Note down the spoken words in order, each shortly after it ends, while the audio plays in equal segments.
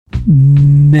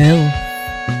MILF,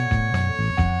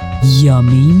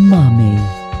 Yummy Mummy,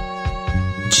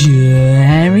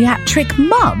 Geriatric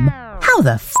Mum. How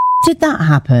the did that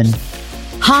happen?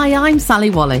 Hi, I'm Sally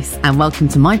Wallace and welcome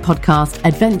to my podcast,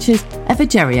 Adventures of a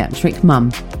Geriatric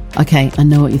Mum. Okay, I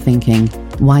know what you're thinking.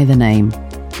 Why the name?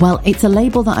 Well, it's a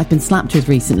label that I've been slapped with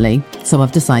recently, so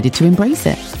I've decided to embrace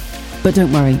it. But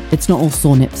don't worry, it's not all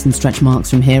sore nips and stretch marks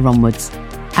from here onwards.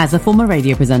 As a former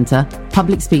radio presenter,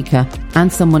 public speaker,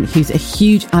 and someone who's a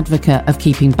huge advocate of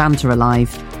keeping banter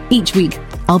alive, each week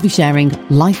I'll be sharing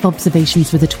life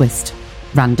observations with a twist,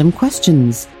 random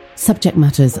questions, subject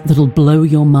matters that'll blow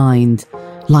your mind,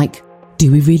 like,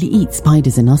 do we really eat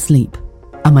spiders in our sleep?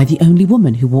 Am I the only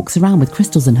woman who walks around with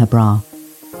crystals in her bra?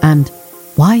 And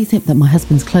why is it that my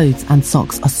husband's clothes and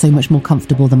socks are so much more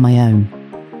comfortable than my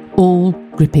own? All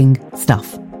gripping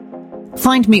stuff.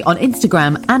 Find me on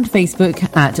Instagram and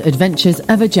Facebook at Adventures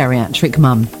of a Geriatric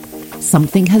Mum.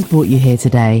 Something has brought you here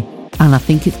today, and I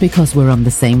think it's because we're on the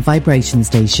same vibration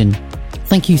station.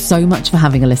 Thank you so much for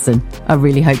having a listen. I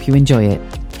really hope you enjoy it.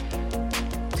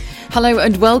 Hello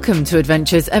and welcome to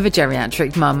Adventures of a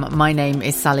Geriatric Mum. My name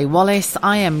is Sally Wallace.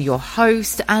 I am your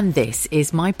host and this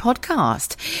is my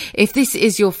podcast. If this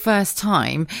is your first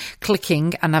time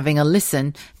clicking and having a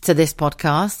listen to this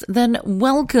podcast, then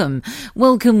welcome.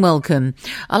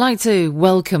 I like to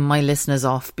welcome my listeners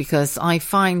off because I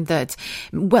find that,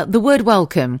 well, the word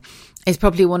welcome is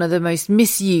probably one of the most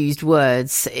misused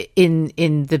words in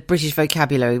the British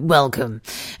vocabulary. Welcome.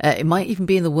 It might even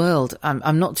be in the world.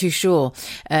 I'm not too sure.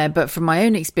 But from my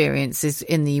own experiences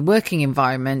in the working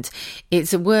environment,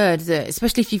 it's a word that,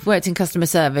 especially if you've worked in customer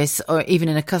service or even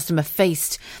in a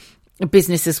customer-faced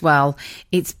business as well,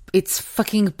 it's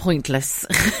fucking pointless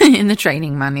in the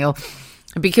training manual.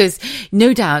 Because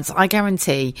no doubt, I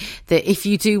guarantee that if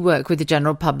you do work with the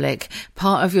general public,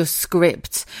 part of your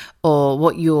script or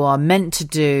what you are meant to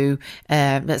do,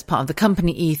 that's part of the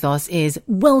company ethos, is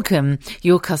welcome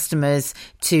your customers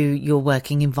to your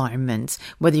working environment.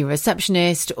 Whether you're a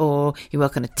receptionist or you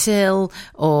work on a till,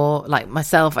 or like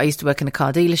myself, I used to work in a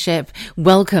car dealership.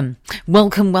 Welcome.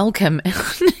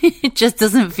 It just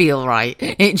doesn't feel right.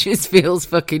 It just feels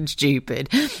fucking stupid.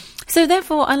 So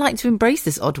therefore, I like to embrace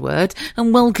this odd word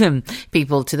and welcome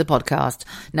people to the podcast.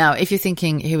 Now, if you're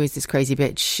thinking, who is this crazy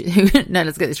bitch? No,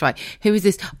 let's get this right. Who is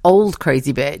this old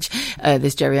crazy bitch?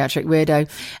 This geriatric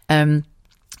weirdo?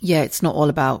 Yeah, it's not all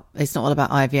about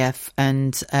IVF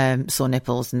and sore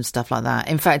nipples and stuff like that.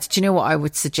 In fact, do you know what I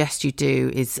would suggest you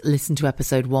do is listen to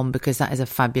episode 1, because that is a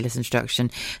fabulous introduction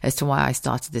as to why I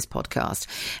started this podcast.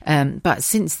 But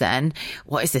since then,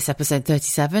 what is this, episode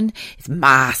 37? It's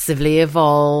massively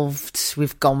evolved.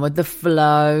 We've gone with the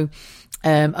flow.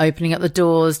 Opening up the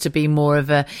doors to be more of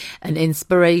an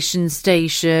inspiration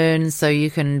station, so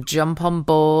you can jump on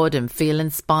board and feel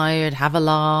inspired, have a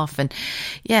laugh, and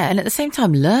and at the same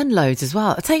time learn loads as well.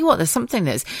 I'll tell you what, there's something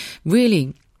that's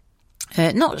really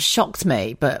not shocked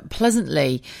me, but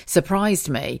pleasantly surprised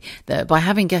me, that by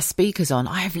having guest speakers on,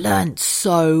 I have learned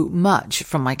so much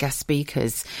from my guest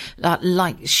speakers, like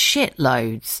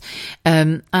shitloads.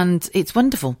 And it's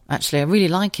wonderful, actually. I really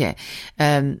like it.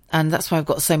 And that's why I've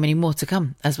got so many more to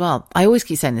come as well. I always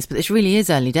keep saying this, but this really is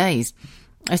early days.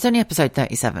 It's only episode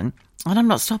 37 and I'm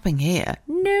not stopping here.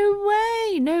 No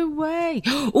way.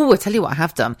 Oh, I'll tell you what I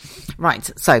have done. Right.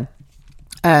 So,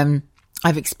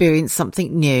 I've experienced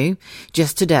something new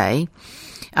just today,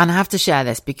 and I have to share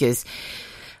this because,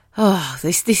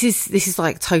 this is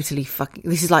like totally fucking,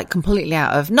 this is like completely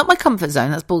out of, not my comfort zone.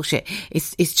 That's bullshit.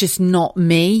 It's just not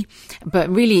me,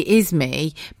 but really it is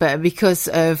me. But because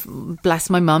of, bless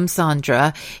my mum,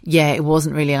 Sandra, it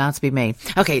wasn't really allowed to be me.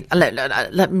 Okay.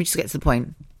 Let me just get to the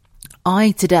point.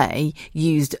 I today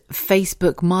used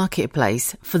Facebook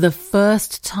Marketplace for the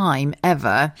first time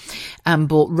ever and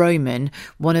bought Roman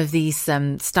one of these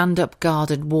stand-up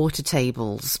garden water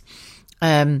tables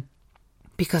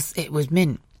because it was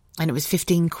mint and it was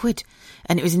 15 quid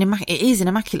and it is an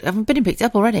immaculate. I've been and picked it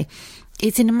up already.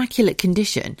 It's in immaculate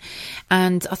condition.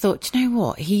 And I thought, you know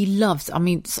what? He loves,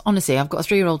 honestly, I've got a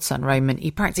 3-year-old son, Roman. He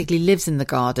practically lives in the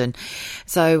garden.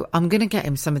 So I'm going to get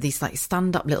him some of these like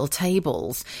stand up little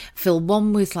tables, fill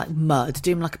one with like mud,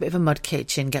 do him like a bit of a mud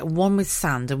kitchen, get one with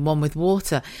sand and one with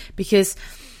water. Because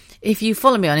if you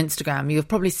follow me on Instagram, you've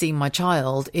probably seen my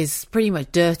child is pretty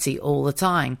much dirty all the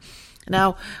time.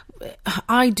 Now,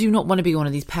 I do not want to be one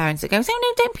of these parents that goes, oh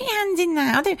no, don't put your hands in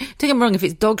there. Don't get me wrong, if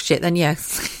it's dog shit, then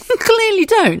yes, clearly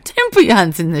don't put your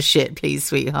hands in the shit, please,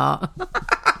 sweetheart.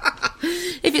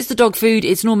 If it's the dog food,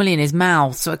 it's normally in his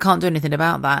mouth, so I can't do anything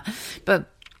about that.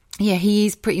 But yeah, he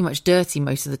is pretty much dirty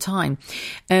most of the time.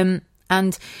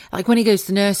 And like when he goes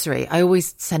to nursery, I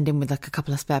always send him with like a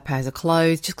couple of spare pairs of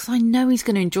clothes, just because I know he's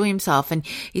going to enjoy himself and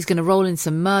he's going to roll in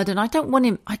some mud. And I don't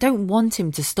want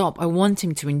him to stop. I want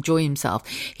him to enjoy himself.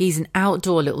 He's an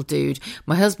outdoor little dude.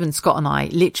 My husband Scott and I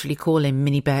literally call him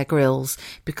Mini Bear Grylls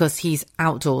because he's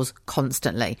outdoors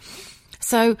constantly.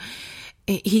 So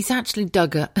he's actually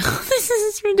dug up, this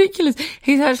is ridiculous,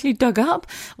 he's actually dug up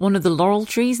one of the laurel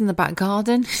trees in the back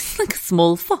garden. It's like a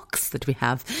small fox that we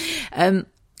have.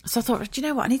 So I thought, do you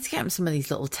know what? I need to get him some of these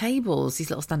little tables,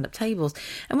 these little stand-up tables.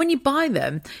 And when you buy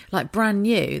them, like brand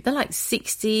new, they're like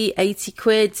 60, 80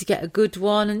 quid to get a good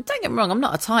one. And don't get me wrong, I'm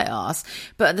not a tight arse,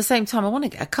 but at the same time, I want to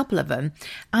get a couple of them.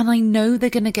 And I know they're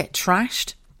going to get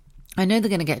trashed.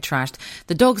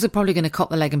 The dogs are probably going to cop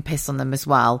the leg and piss on them as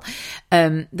well.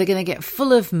 They're going to get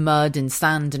full of mud and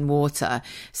sand and water.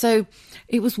 So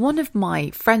it was one of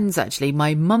my friends, actually,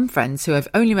 my mum friends, who I've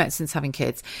only met since having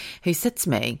kids, who said to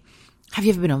me, have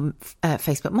you ever been on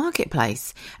Facebook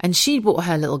Marketplace? And she bought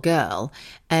her little girl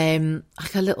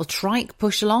like a little trike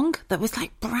push along that was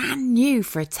like brand new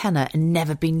for a tenner and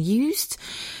never been used.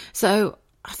 So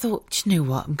I thought, do you know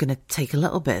what? I'm going to take a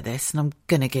little bit of this and I'm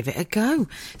going to give it a go.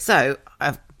 So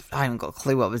I haven't got a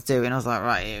clue what I was doing. I was like,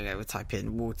 right, here we go. We'll type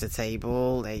in water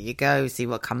table. There you go. See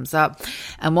what comes up.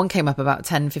 And one came up about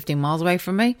 10, 15 miles away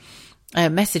from me. I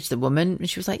messaged the woman and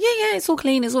she was like, yeah, it's all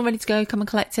clean. It's all ready to go. Come and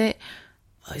collect it.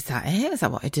 Well, is that it? Is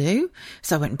that what I do?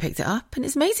 So I went and picked it up and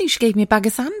it's amazing. She gave me a bag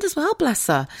of sand as well, bless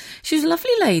her. She was a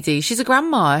lovely lady. She's a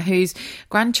grandma whose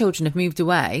grandchildren have moved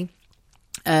away.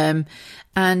 And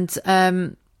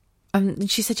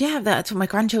she said, yeah, that's what my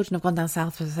grandchildren have gone down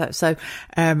south for, so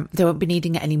they won't be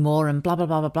needing it anymore and blah, blah,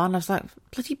 blah, blah, blah. And I was like,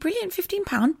 bloody brilliant,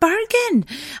 £15 bargain.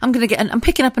 I'm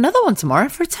picking up another one tomorrow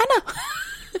for a tenner.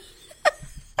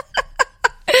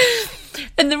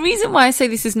 And the reason why I say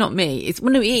this is not me, it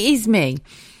is me,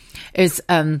 is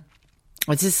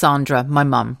this is Sandra, my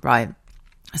mum, right?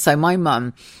 So my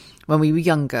mum, when we were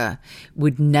younger,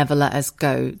 would never let us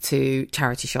go to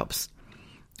charity shops.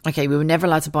 Okay, we were never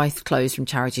allowed to buy clothes from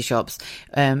charity shops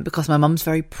because my mum's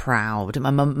very proud.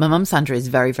 My mum Sandra is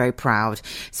very, very proud.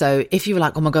 So if you were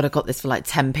like, oh my God, I got this for like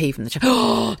 10p from the charity,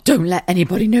 oh, don't let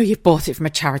anybody know you've bought it from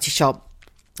a charity shop.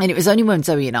 And it was only when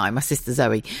Zoe and I, my sister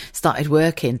Zoe, started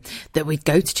working that we'd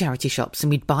go to charity shops and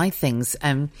we'd buy things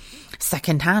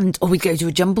second hand, or we'd go to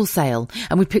a jumble sale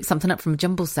and we'd pick something up from a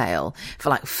jumble sale for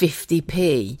like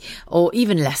 50p or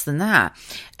even less than that.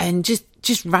 And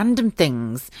just random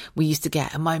things we used to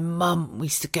get. And my mum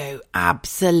used to go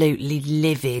absolutely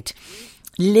livid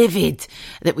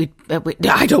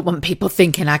that I don't want people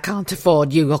thinking I can't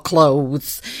afford your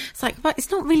clothes. It's like, but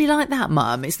it's not really like that,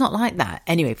 Mum. It's not like that.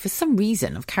 Anyway, for some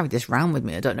reason, I've carried this around with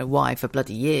me. I don't know why, for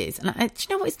bloody years. And do you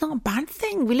know what? It's not a bad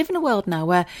thing. We live in a world now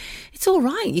where it's all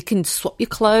right. You can swap your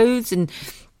clothes. And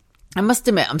I must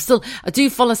admit, I do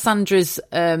follow Sandra's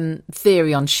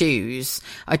theory on shoes.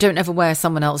 I don't ever wear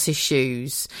someone else's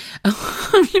shoes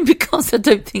because I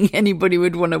don't think anybody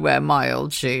would want to wear my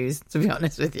old shoes, to be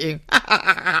honest with you.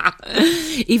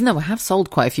 Even though I have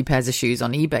sold quite a few pairs of shoes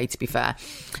on eBay, to be fair.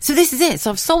 So this is it. So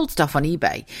I've sold stuff on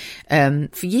eBay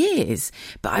for years,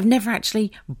 but I've never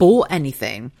actually bought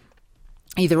anything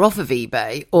either off of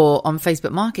eBay or on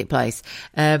Facebook Marketplace.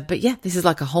 But yeah, this is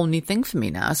like a whole new thing for me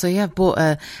now. So yeah, I've bought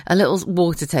a little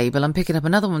water table. I'm picking up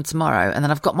another one tomorrow. And then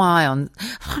I've got my eye on,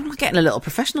 I'm not getting a little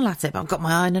professional at it, but I've got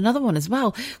my eye on another one as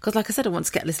well. Because like I said, I want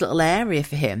to get this little area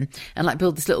for him and like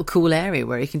build this little cool area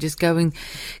where he can just go and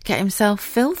get himself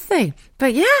filthy.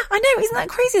 But yeah, I know, isn't that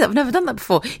crazy that I've never done that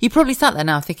before? You probably sat there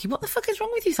now thinking, what the fuck is wrong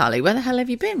with you, Sally? Where the hell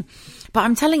have you been? But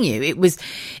I'm telling you, it was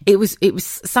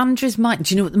Sandra's mind.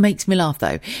 Do you know what makes me laugh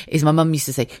though? Is my mum used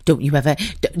to say, don't you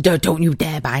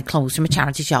dare buy clothes from a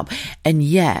charity shop. And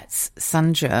yet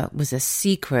Sandra was a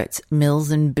secret Mills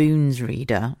and Boons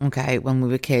reader, okay, when we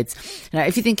were kids. Now,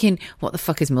 if you're thinking, what the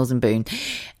fuck is Mills and Boon?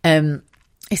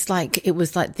 It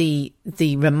was like the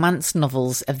romance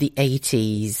novels of the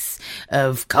 80s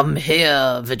of come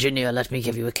here, Virginia, let me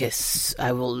give you a kiss.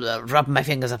 I will rub my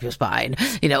fingers up your spine.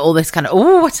 You know, all this kind of,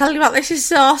 oh, I tell you what, this is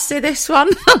saucy, this one.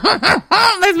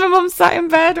 There's my mum sat in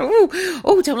bed.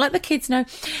 Oh, don't let the kids know.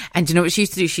 And do you know what she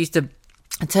used to do? She used to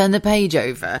turn the page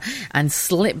over and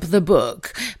slip the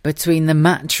book between the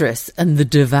mattress and the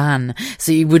divan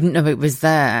so you wouldn't know it was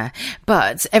there.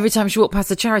 But every time she walked past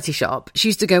the charity shop, she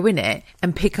used to go in it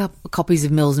and pick up copies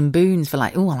of Mills and Boons for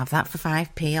like, oh, I'll have that for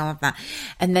 5p, I'll have that.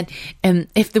 And then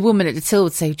if the woman at the till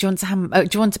would say, do you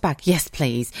want a bag? Yes,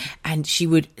 please. And she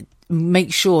would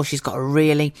make sure she's got a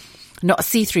really not a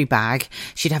see-through bag.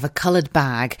 She'd have a coloured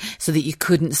bag so that you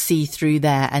couldn't see through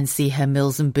there and see her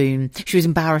Mills and Boon. She was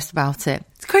embarrassed about it.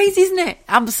 It's crazy, isn't it?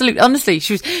 Absolutely. Honestly,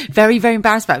 she was very, very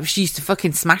embarrassed about it. She used to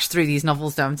fucking smash through these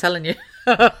novels, though, I'm telling you.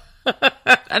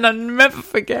 And I'll never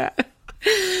forget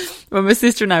when my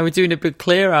sister and I were doing a big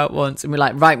clear out once, and we're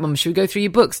like, right, Mum, should we go through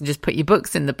your books and just put your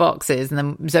books in the boxes? And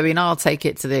then Zoe and I'll take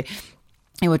it to the...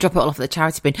 And we'll drop it all off at the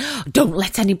charity bin. Don't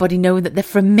let anybody know that they're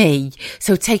from me.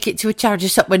 So take it to a charity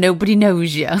shop where nobody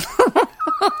knows you.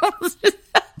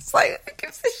 It's like, who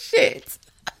gives a shit?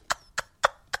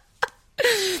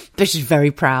 But she's very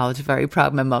proud,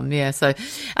 my mum. Yeah. So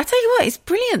I tell you what, it's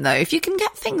brilliant though. If you can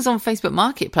get things on Facebook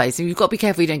Marketplace, and you've got to be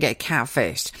careful you don't get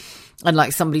catfished. And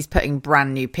like somebody's putting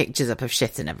brand new pictures up of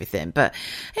shit and everything. But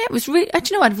yeah, it was really, do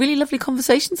you know, I had a really lovely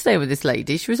conversation today with this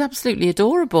lady. She was absolutely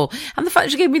adorable. And the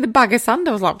fact she gave me the bag of sand,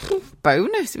 I was like,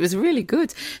 bonus. It was really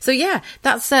good. So yeah,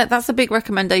 that's a big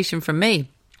recommendation from me.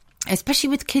 Especially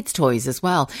with kids' toys as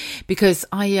well, because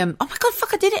oh my God,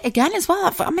 fuck, I did it again as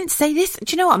well. I meant to say this.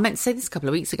 Do you know what? I meant to say this a couple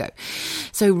of weeks ago.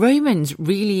 So Roman's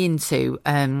really into,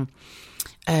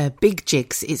 big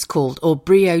jigs, it's called, or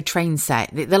Brio train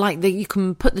set. They're like, you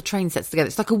can put the train sets together.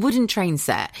 It's like a wooden train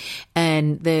set,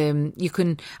 and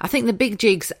I think the big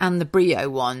jigs and the Brio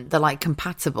one, they're like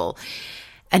compatible.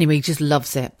 Anyway, he just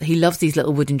loves it. He loves these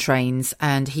little wooden trains,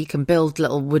 and he can build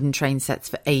little wooden train sets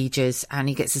for ages, and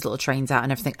he gets his little trains out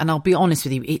and everything. And I'll be honest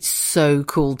with you, it's so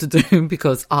cool to do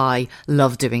because I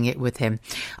love doing it with him.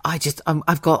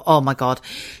 I've got, oh my God.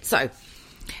 So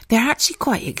they're actually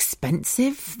quite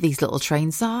expensive, these little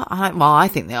trains are. I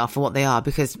think they are for what they are,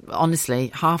 because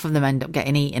honestly, half of them end up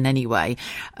getting eaten anyway.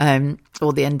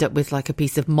 Or they end up with like a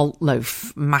piece of malt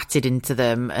loaf matted into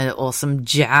them, or some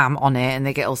jam on it, and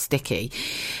they get all sticky.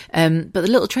 But the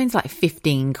little train's like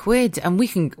 15 quid, and we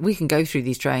can go through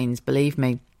these trains, believe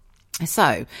me.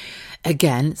 So,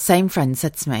 again, same friend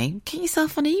said to me, get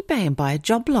yourself on eBay and buy a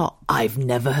job lot. I've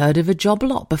never heard of a job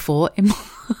lot before in my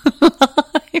life.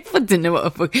 I didn't know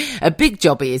what a big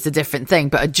jobby is, a different thing,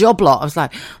 but a job lot, I was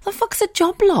like, what the fuck's a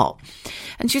job lot?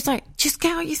 And she was like, just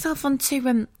get yourself onto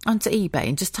eBay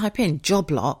and just type in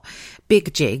job lot,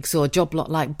 big jigs, or job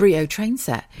lot like Brio train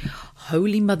set.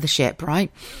 Holy mothership, right?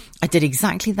 I did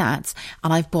exactly that,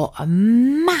 and I've bought a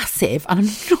massive, and I'm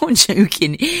not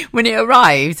joking, when it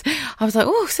arrived, I was like,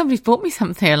 oh, somebody's bought me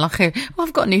something, like,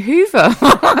 I've got a new Hoover.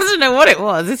 I don't know what it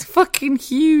was. This fucking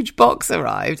huge box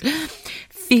arrived.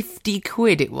 50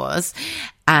 quid it was.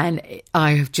 And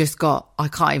I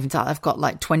can't even tell, I've got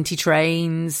like 20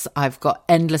 trains. I've got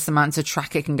endless amounts of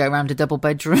track. It can go around a double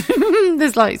bedroom.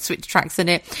 There's like switch tracks in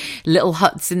it, little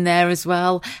huts in there as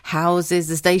well, houses,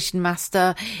 the station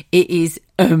master. It is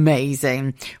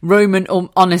amazing. Roman,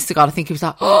 honest to God, I think he was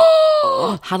like,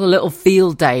 had a little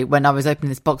field day when I was opening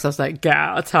this box. I was like, get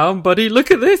out of town, buddy.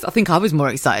 Look at this. I think I was more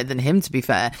excited than him, to be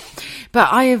fair. But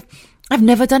I've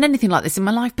never done anything like this in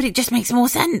my life, but it just makes more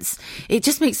sense. It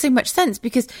just makes so much sense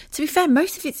because, to be fair,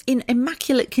 most of it's in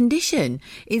immaculate condition.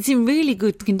 It's in really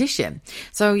good condition.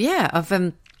 So yeah, I've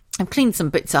cleaned some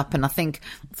bits up, and I think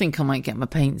I might get my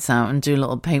paints out and do a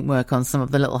little paint work on some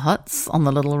of the little huts on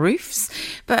the little roofs.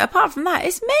 But apart from that,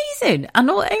 it's amazing, and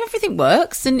everything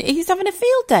works, and he's having a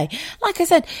field day. Like I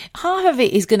said, half of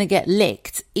it is going to get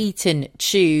licked, eaten,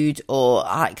 chewed, or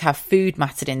like have food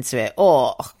matted into it,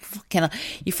 or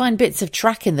you find bits of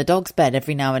track in the dog's bed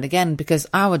every now and again, because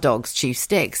our dogs chew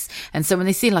sticks, and so when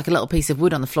they see like a little piece of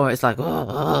wood on the floor, it's like,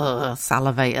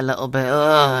 salivate a little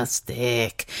bit,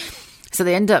 stick. So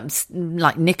they end up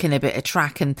like nicking a bit of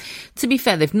track, and to be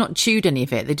fair, they've not chewed any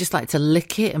of it. They just like to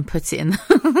lick it and put it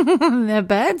in their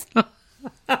bed.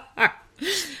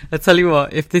 I tell you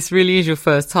what, if this really is your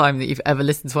first time that you've ever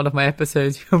listened to one of my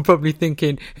episodes, you're probably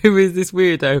thinking, who is this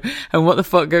weirdo and what the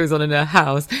fuck goes on in her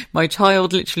house? My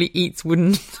child literally eats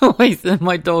wooden toys and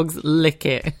my dogs lick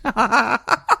it.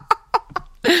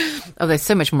 Oh, there's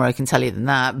so much more I can tell you than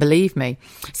that, believe me.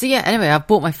 So yeah, anyway, I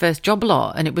bought my first job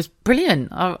lot, and it was brilliant.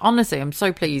 Honestly, I'm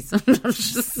so pleased.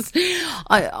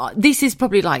 This is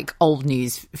probably like old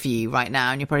news for you right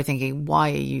now, and you're probably thinking,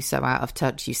 why are you so out of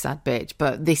touch, you sad bitch?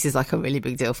 But this is like a really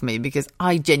big deal for me, because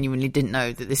I genuinely didn't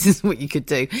know that this is what you could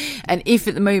do. And if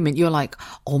at the moment you're like,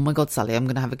 oh my God, Sally, I'm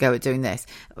going to have a go at doing this,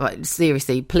 right,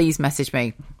 seriously, please message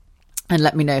me and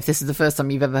let me know if this is the first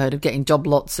time you've ever heard of getting job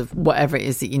lots of whatever it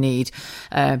is that you need.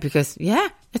 Because yeah,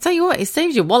 I tell you what, it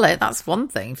saves your wallet. That's one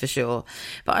thing for sure.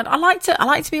 But I like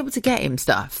to be able to get him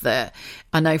stuff that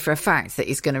I know for a fact that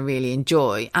he's going to really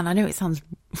enjoy. And I know it sounds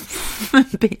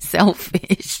a bit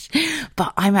selfish,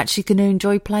 but I'm actually going to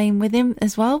enjoy playing with him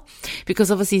as well. Because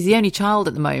obviously he's the only child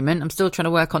at the moment. I'm still trying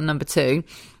to work on number 2.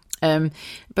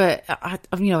 But I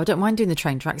don't mind doing the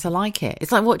train tracks. I like it.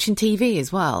 It's like watching TV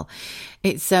as well.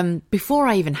 It's before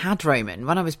I even had Roman,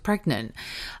 when I was pregnant,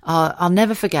 I'll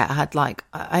never forget.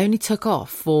 I only took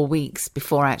off 4 weeks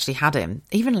before I actually had him,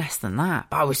 even less than that.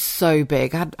 But I was so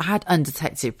big. I had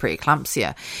undetected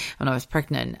preeclampsia when I was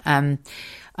pregnant.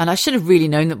 And I should have really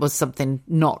known that was something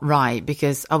not right,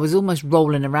 because I was almost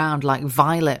rolling around like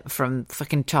Violet from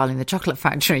fucking Charlie and the Chocolate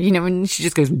Factory, when she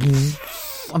just goes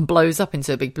and blows up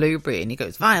into a big blueberry, and he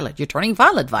goes, Violet, you're turning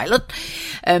violet, Violet.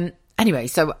 Anyway,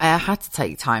 so I had to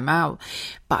take time out,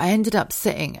 but I ended up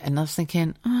sitting and I was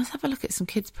thinking, let's have a look at some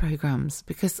kids programs,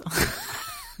 because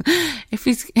if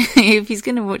he's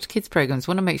going to watch kids programs,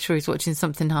 I want to make sure he's watching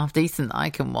something half decent that I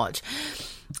can watch.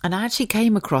 And I actually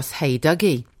came across Hey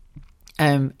Dougie,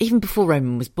 even before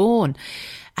Roman was born.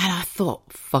 And I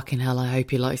thought, fucking hell, I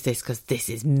hope he likes this, because this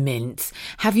is mint.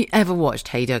 Have you ever watched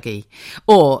Hey Dougie?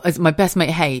 Or, as my best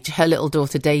mate H, her little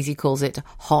daughter Daisy calls it,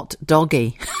 Hot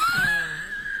Doggy.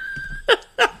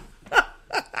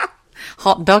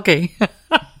 Hot Doggy.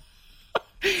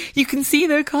 You can see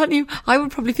though, can't you? I would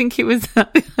probably think it was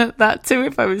that too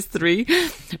if I was 3.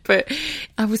 But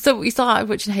we started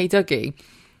watching Hey Dougie.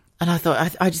 And I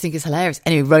thought, I just think it's hilarious.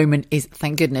 Anyway, Roman is,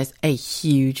 thank goodness, a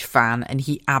huge fan. And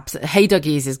he Hey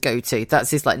Dougie is his go-to. That's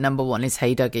his number one, is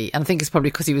Hey Dougie. And I think it's probably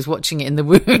because he was watching it in the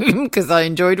womb, because I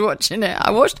enjoyed watching it.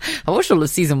 I watched all of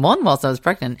season 1 whilst I was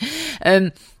pregnant.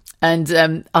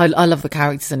 And I love the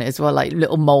characters in it as well, like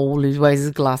little mole who wears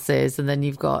his glasses, and then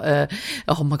you've got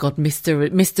oh my god,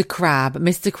 Mr.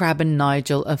 Crab and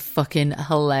Nigel are fucking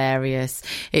hilarious.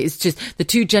 It's just the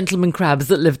 2 gentleman crabs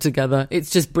that live together.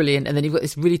 It's just brilliant. And then you've got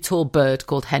this really tall bird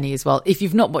called Henny as well. If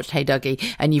you've not watched Hey Dougie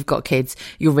and you've got kids,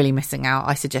 you're really missing out.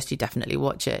 I suggest you definitely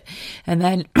watch it. And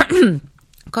then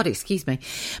God, excuse me.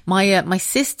 My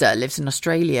sister lives in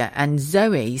Australia, and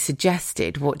Zoe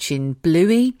suggested watching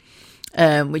Bluey,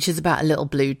 which is about a little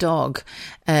blue dog.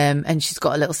 And she's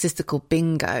got a little sister called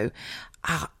Bingo.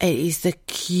 It is the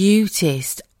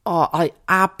cutest. Oh, I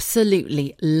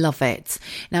absolutely love it.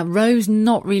 Now, Ro's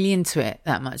not really into it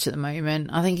that much at the moment.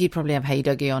 I think he'd probably have Hey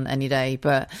Dougie on any day,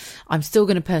 but I'm still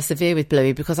going to persevere with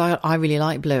Bluey, because I really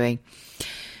like Bluey.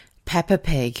 Peppa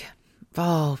Pig.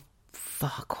 Oh,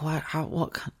 fuck.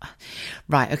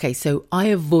 Right, okay, so I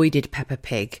avoided Peppa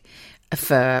Pig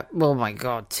for, oh my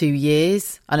god, 2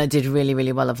 years, and I did really,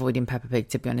 really well avoiding Peppa Pig,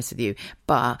 to be honest with you.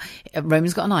 But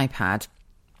Roman's got an iPad,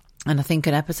 and I think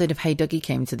an episode of Hey Dougie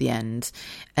came to the end,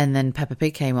 and then Peppa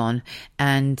Pig came on,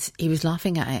 and he was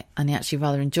laughing at it, and he actually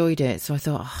rather enjoyed it. So I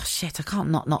thought, oh shit, I can't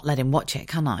not let him watch it,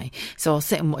 can I? So I'll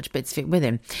sit and watch bits of it with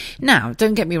him. Now,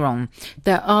 don't get me wrong,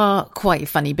 there are quite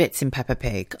funny bits in Peppa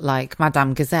Pig, like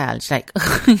Madame Gazelle. She's like,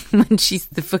 when she's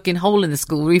the fucking hole in the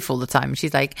school roof all the time,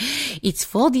 she's like, it's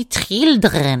for the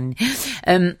children.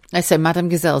 So Madame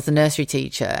Gazelle's the nursery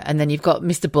teacher, and then you've got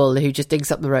Mr. Bull, who just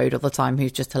digs up the road all the time,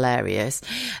 who's just hilarious.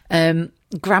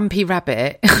 Grampy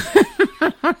Rabbit.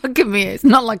 Look at me, it's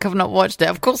not like I've not watched it.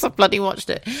 Of course I've bloody watched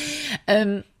it.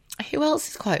 Who else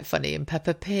is quite funny in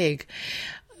Peppa Pig?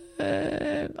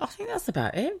 I think that's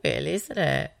about it, really, isn't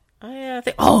it?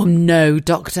 Oh no,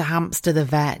 Dr. Hamster the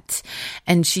vet.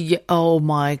 And oh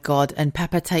my god, and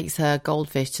Peppa takes her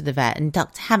goldfish to the vet, and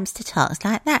Dr. Hamster talks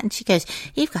like that, and she goes,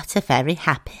 you've got a very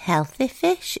happy, healthy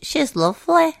fish. She's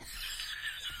lovely.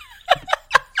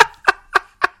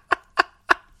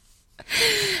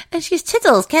 And she goes,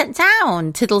 Tiddles, get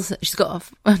down. Tiddles, she's got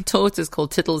a tortoise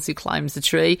called Tiddles who climbs the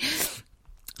tree.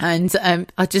 And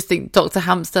I just think Dr.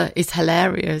 Hamster is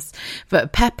hilarious.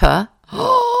 But Peppa,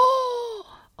 oh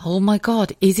my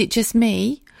God, is it just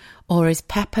me? Or is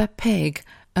Peppa Pig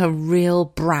a real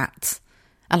brat?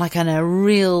 And a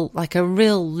real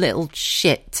little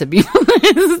shit, to be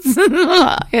honest.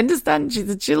 I understand she's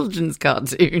a children's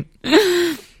cartoon.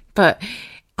 But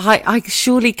I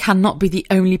surely cannot be the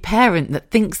only parent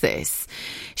that thinks this.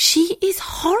 She is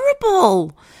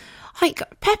horrible.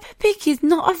 Peppa Pig is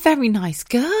not a very nice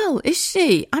girl, is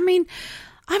she? I mean,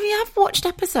 I've watched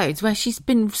episodes where she's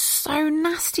been so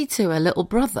nasty to her little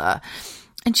brother,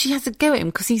 and she has a go at him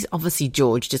because he's obviously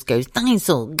George just goes,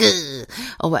 dinosaur, grr,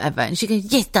 or whatever. And she goes,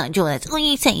 yes, George, that's all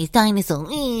you say is dinosaur.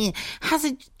 Has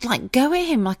a go at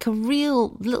him like a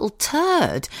real little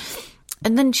turd.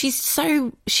 And then she's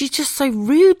just so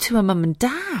rude to her mum and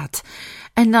dad.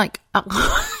 And you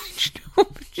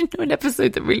know, an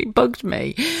episode that really bugged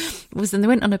me was when they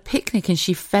went on a picnic and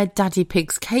she fed Daddy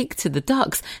Pig's cake to the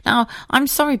ducks. Now, I'm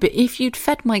sorry, but if you'd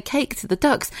fed my cake to the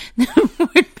ducks, there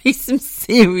would be some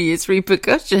serious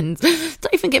repercussions.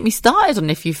 Don't even get me started on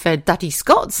if you fed Daddy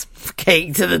Scott's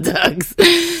cake to the ducks.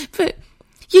 But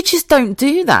you just don't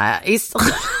do that. It's...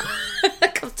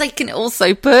 taking it all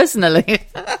so personally.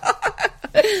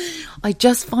 I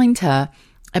just find her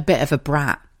a bit of a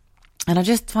brat. And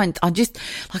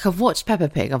I've watched Peppa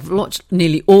Pig. I've watched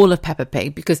nearly all of Peppa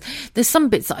Pig because there's some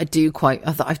bits that I do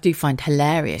find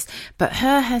hilarious. But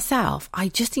her herself, I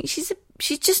just think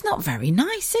she's just not very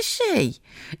nice, is she?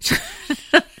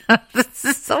 This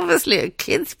is obviously a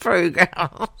kids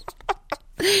program.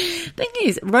 Thing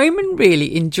is, Roman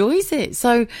really enjoys it,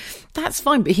 so that's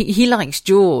fine. But he likes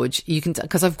George. You can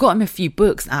because I've got him a few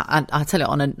books. I'll tell you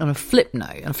on a flip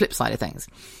note, on a flip side of things.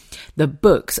 The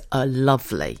books are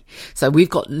lovely. So we've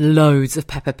got loads of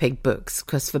Peppa Pig books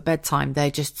because for bedtime,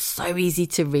 they're just so easy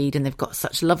to read and they've got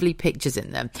such lovely pictures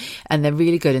in them and they're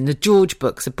really good. And the George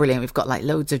books are brilliant. We've got like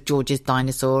loads of George's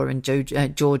dinosaur and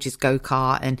George's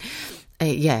go-kart and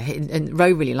and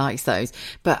Ro really likes those.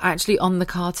 But actually on the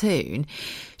cartoon,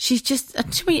 she's just,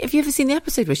 have you ever seen the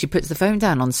episode where she puts the phone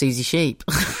down on Susie Sheep?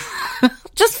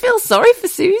 Just feel sorry for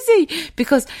Susie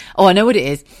because, I know what it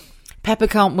is. Peppa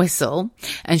can't whistle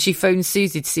and she phones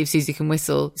Susie to see if Susie can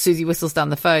whistle. Susie whistles down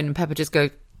the phone and Peppa just goes,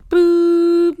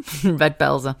 boop, red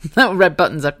bells are, red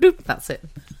buttons are, boop, that's it.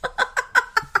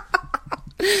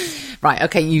 Right,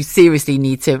 okay, you seriously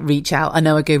need to reach out. I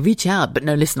know I go reach out, but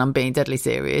no, listen, I'm being deadly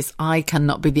serious. I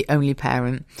cannot be the only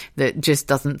parent that just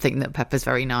doesn't think that Peppa's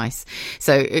very nice.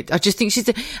 So I just think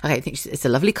it's a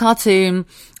lovely cartoon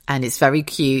and it's very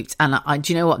cute. And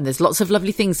do you know what? There's lots of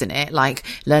lovely things in it, like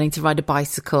learning to ride a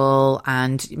bicycle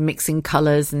and mixing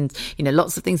colours and,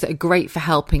 lots of things that are great for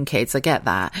helping kids. I get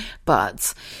that.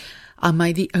 But am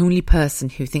I the only person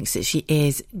who thinks that she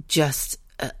is just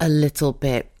a little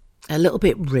bit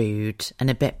rude and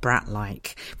a bit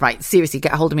brat-like? Right, seriously,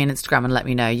 get a hold of me on Instagram and let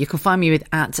me know. You can find me with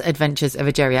 @Adventures of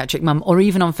a Geriatric Mum, or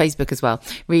even on Facebook as well.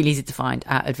 Really easy to find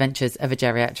 @Adventures of a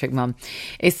Geriatric Mum.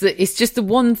 It's just the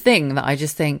one thing that I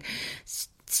just think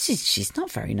she's not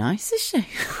very nice, is she?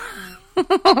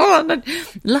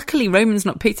 Luckily, Roman's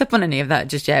not picked up on any of that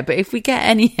just yet. But if we get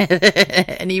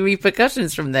any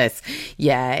repercussions from this,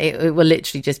 it will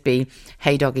literally just be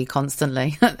 "Hey doggy"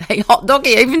 constantly. Hey hot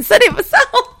doggy, I even said it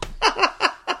myself.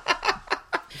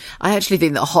 I actually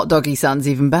think that hot doggy sounds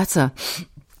even better.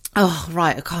 Oh,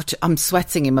 right. God, I'm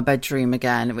sweating in my bedroom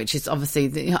again, which is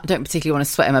obviously, I don't particularly want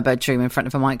to sweat in my bedroom in front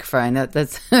of a microphone.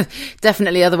 There's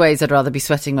definitely other ways I'd rather be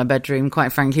sweating in my bedroom,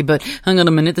 quite frankly. But hang on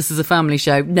a minute, this is a family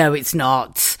show. No, it's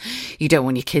not. You don't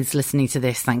want your kids listening to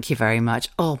this. Thank you very much.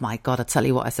 Oh my God, I tell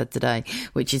you what I said today,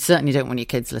 which you certainly don't want your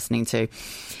kids listening to,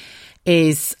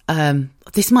 is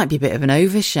this might be a bit of an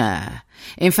overshare.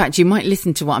 In fact, you might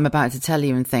listen to what I'm about to tell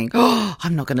you and think,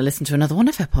 I'm not going to listen to another one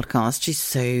of her podcasts. She's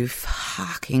so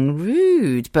fucking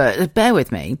rude. But bear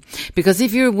with me, because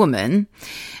if you're a woman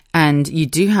and you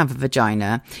do have a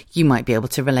vagina, you might be able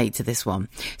to relate to this one.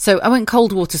 So I went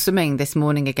cold water swimming this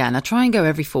morning again. I try and go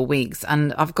every 4 weeks,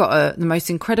 and I've got the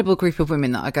most incredible group of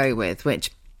women that I go with,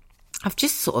 which I've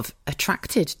just sort of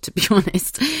attracted, to be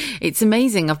honest. It's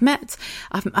amazing. I've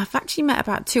actually met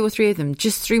about 2 or 3 of them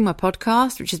just through my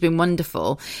podcast, which has been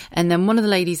wonderful. And then one of the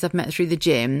ladies I've met through the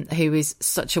gym, who is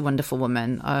such a wonderful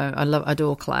woman. I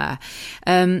adore Claire.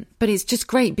 But it's just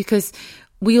great because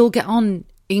we all get on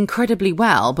incredibly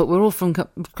well, but we're all from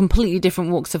completely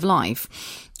different walks of life.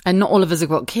 And not all of us have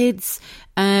got kids.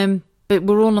 But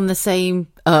we're all on the same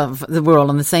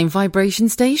vibration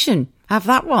station. Have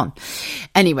that one.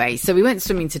 Anyway, so we went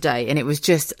swimming today and it was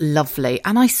just lovely.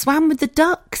 And I swam with the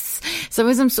ducks. So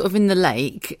as I'm sort of in the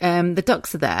lake, the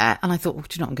ducks are there. And I thought,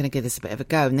 do you know what, I'm going to give this a bit of a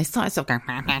go. And they started sort of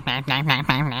going,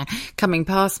 coming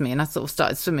past me. And I sort of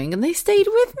started swimming and they stayed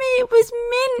with me. It was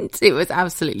mint. It was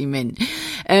absolutely mint.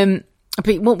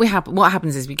 But what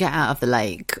happens is we get out of the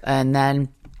lake and then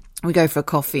we go for a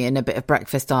coffee and a bit of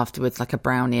breakfast afterwards, like a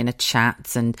brownie and a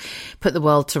chat, and put the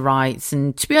world to rights.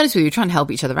 And to be honest with you, we try and help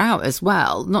each other out as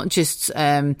well, not just sort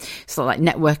of like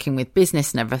networking with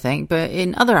business and everything, but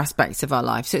in other aspects of our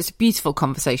life. So it's a beautiful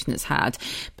conversation that's had.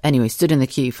 Anyway, stood in the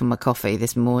queue for my coffee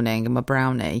this morning and my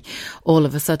brownie. All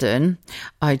of a sudden,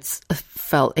 I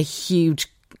felt a huge,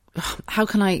 how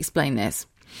can I explain this?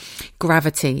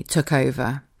 Gravity took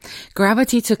over.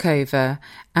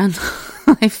 And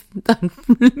I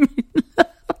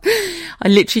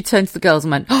literally turned to the girls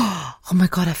and went, oh my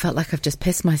God, I felt like I've just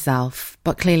pissed myself,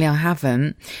 but clearly I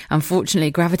haven't. Unfortunately,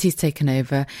 gravity's taken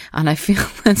over and I feel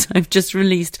that I've just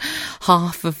released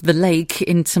half of the lake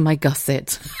into my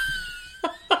gusset.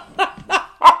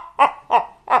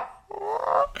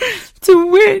 To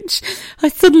which I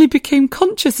suddenly became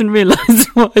conscious and realised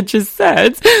what I just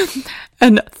said.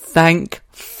 And thank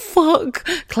fuck,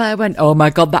 Claire went, oh my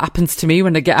God, that happens to me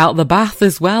when I get out of the bath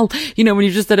as well. You know, when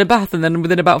you've just had a bath and then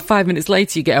within about 5 minutes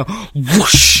later you get a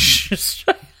whoosh.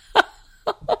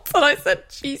 But I said,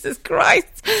 Jesus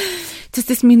Christ, does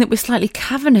this mean that we're slightly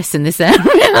cavernous in this area?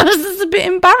 Is this a bit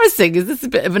embarrassing? Is this a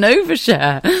bit of an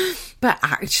overshare? But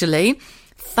actually,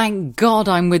 thank God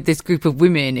I'm with this group of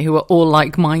women who are all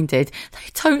like-minded. They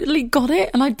totally got it,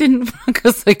 and I didn't,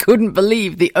 because I couldn't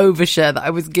believe the overshare that I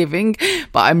was giving.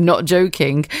 But I'm not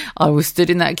joking. I was stood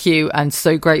in that queue and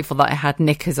so grateful that I had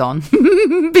knickers on.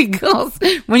 Because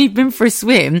when you've been for a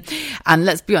swim, and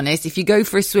let's be honest, if you go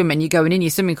for a swim and you're going in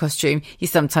your swimming costume, you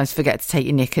sometimes forget to take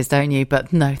your knickers, don't you?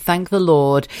 But no, thank the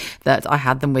Lord that I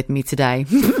had them with me today.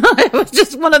 It was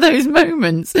just one of those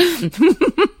moments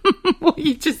where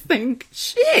you just think,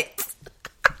 shit.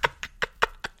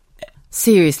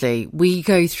 Seriously, we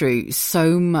go through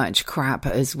so much crap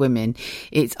as women.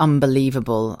 It's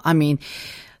unbelievable. I mean,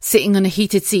 sitting on a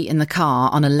heated seat in the car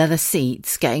on a leather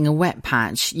seat, getting a wet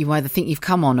patch, you either think you've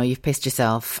come on or you've pissed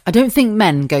yourself. I don't think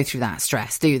men go through that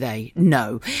stress, do they?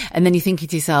 No. And then you're thinking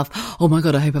to yourself, oh my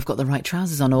God, I hope I've got the right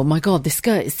trousers on. Or my God, this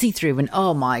skirt is see-through. And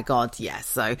oh my God, yes.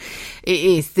 So it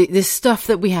is the stuff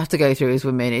that we have to go through as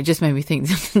women. It just made me think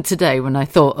today when I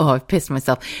thought, oh, I've pissed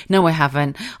myself. No, I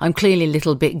haven't. I'm clearly a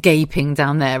little bit gaping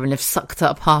down there and have sucked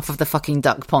up half of the fucking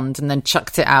duck pond and then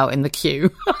chucked it out in the queue.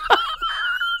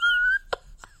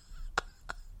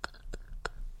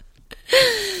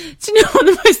 Do you know what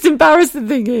the most embarrassing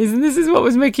thing is? And this is what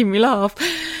was making me laugh.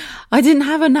 I didn't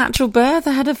have a natural birth.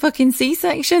 I had a fucking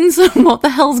C-section. So what the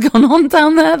hell's gone on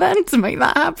down there then to make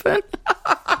that happen?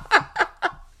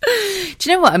 Do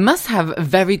you know what? I must have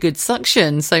very good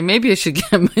suction. So maybe I should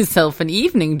get myself an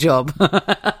evening job.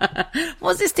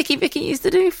 What's this Sticky Vicky used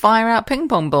to do? Fire out ping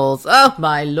pong balls. Oh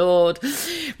my Lord.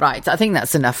 Right. I think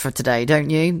that's enough for today, don't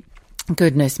you?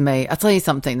 Goodness me. I'll tell you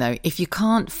something though. If you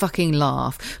can't fucking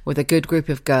laugh with a good group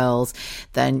of girls,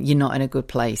 then you're not in a good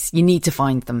place. You need to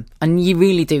find them. And you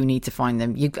really do need to find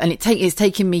them. It's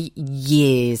taken me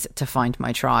years to find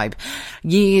my tribe.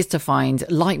 Years to find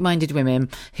like-minded women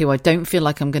who I don't feel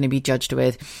like I'm going to be judged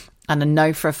with. And I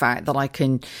know for a fact that I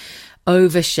can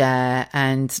overshare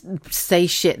and say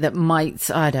shit that might,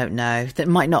 I don't know, that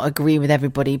might not agree with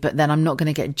everybody, but then I'm not going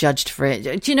to get judged for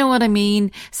it. Do you know what I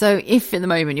mean? So if at the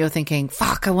moment you're thinking,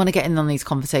 fuck, I want to get in on these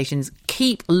conversations,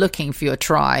 keep looking for your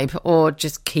tribe or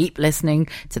just keep listening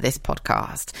to this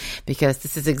podcast because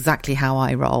this is exactly how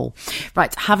I roll.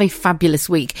 Right. Have a fabulous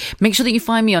week. Make sure that you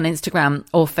find me on Instagram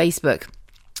or Facebook.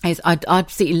 I'd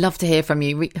absolutely love to hear from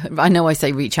you. I know I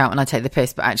say reach out and I take the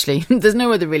piss, but actually there's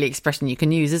no other really expression you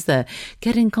can use, is there?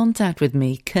 Get in contact with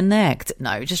me, connect.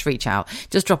 No, just reach out.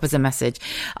 Just drop us a message.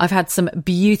 I've had some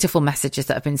beautiful messages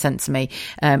that have been sent to me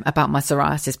about my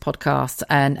psoriasis podcast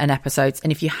and episodes.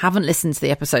 And if you haven't listened to the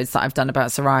episodes that I've done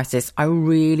about psoriasis, I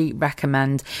really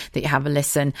recommend that you have a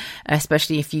listen,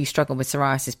 especially if you struggle with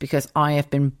psoriasis, because I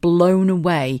have been blown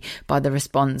away by the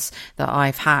response that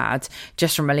I've had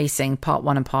just from releasing part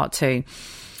 1 and part 2.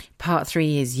 Part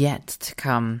 3 is yet to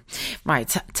come.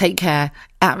 Right, take care.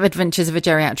 At Adventures of a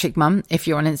Geriatric Mum, if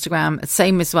you're on Instagram.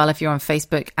 Same as well if you're on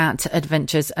Facebook, at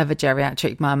Adventures of a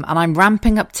Geriatric Mum. And I'm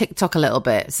ramping up TikTok a little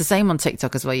bit. It's the same on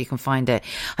TikTok as well. You can find it.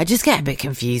 I just get a bit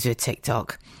confused with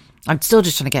TikTok. I'm still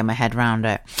just trying to get my head around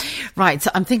it. Right,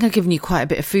 so I think I've given you quite a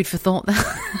bit of food for thought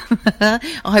there.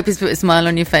 I hope it's put a smile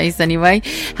on your face anyway.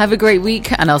 Have a great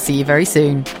week and I'll see you very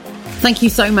soon. Thank you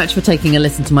so much for taking a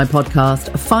listen to my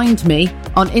podcast. Find me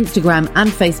on Instagram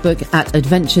and Facebook at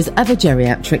Adventures of a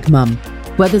Geriatric Mum,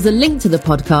 where there's a link to the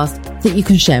podcast that you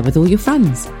can share with all your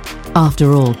friends.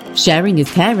 After all, sharing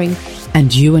is caring,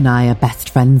 and you and I are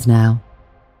best friends now.